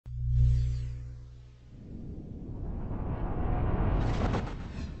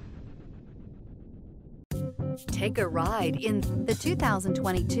Take a ride in the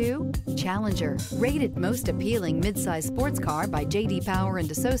 2022 Challenger. Rated most appealing midsize sports car by J.D. Power and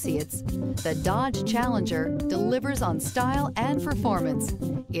Associates, the Dodge Challenger delivers on style and performance.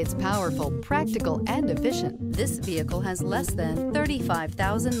 It's powerful, practical, and efficient. This vehicle has less than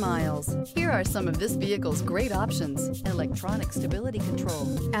 35,000 miles. Here are some of this vehicle's great options: electronic stability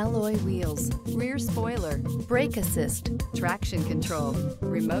control, alloy wheels, rear spoiler, brake assist, traction control,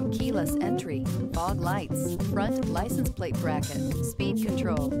 remote keyless entry, fog lights, front license plate bracket, speed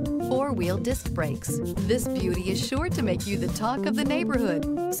control, four-wheel disc brakes. This beauty is sure to make you the talk of the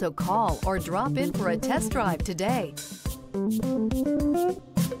neighborhood. So call or drop in for a test drive today.